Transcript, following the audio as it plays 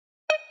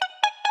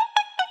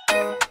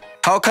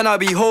How can I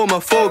be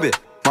homophobic?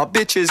 My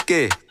bitch is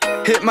gay.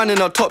 Hitman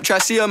in a top try,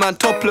 see a man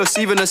topless,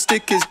 even a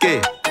stick is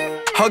gay.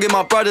 Hugging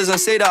my brothers and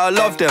say that I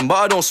love them, but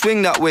I don't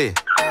swing that way.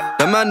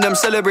 The man them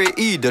celebrate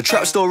Eid, the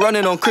trap still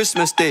running on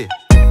Christmas Day.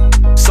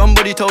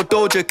 Somebody told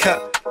DOJA cat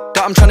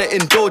that I'm tryna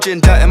indulge in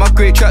that. In my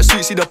great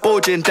tracksuit, see the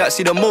bulge in that.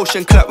 See the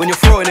motion clap when you're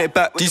throwing it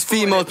back. These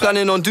females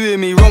planning on doing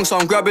me wrong, so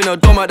I'm grabbing a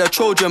dom at the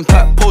Trojan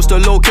pack. Post the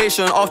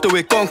location after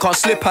we're gone, can't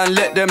slip and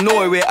let them know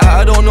where we're at.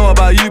 I don't know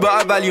about you, but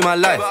I value my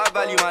life.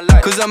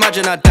 Cause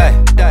imagine I die,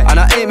 and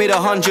I ain't made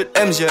 100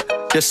 M's yet.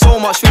 There's so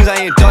much things I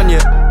ain't done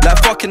yet, like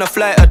fucking a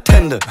flight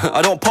attendant.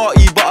 I don't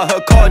party, but I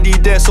heard Cardi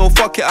there, so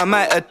fuck it, I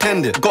might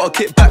attend it. Gotta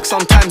kick back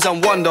sometimes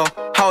and wonder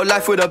how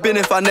life would have been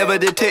if I never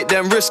did take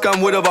them risks,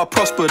 and would have I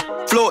prospered.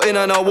 Floating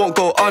and I won't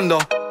go under.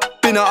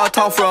 Been out of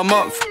town for a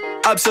month,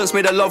 absence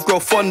made the love grow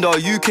fonder.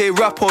 UK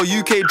rapper,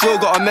 UK drill,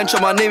 gotta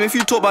mention my name if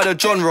you talk about the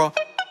genre.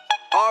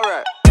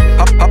 Alright.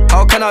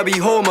 How can I be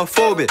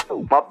homophobic?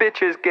 My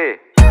bitch is gay.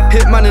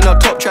 Hitman in a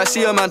top try,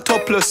 see a man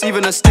topless,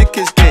 even a stick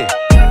is gay.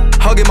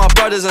 Hugging my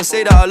brothers and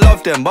say that I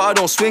love them, but I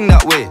don't swing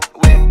that way.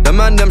 The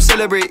man them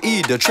celebrate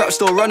Eid, the trap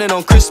still running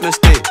on Christmas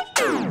Day.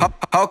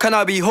 How can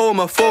I be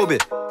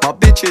homophobic? My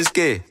bitch is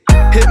gay.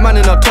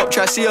 Hitman in a top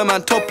try, see a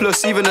man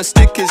topless, even a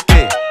stick is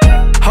gay.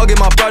 Hugging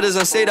my brothers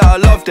and say that I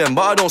love them,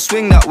 but I don't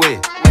swing that way.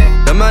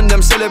 The man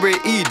them celebrate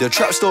Eid, the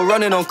trap still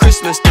running on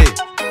Christmas Day.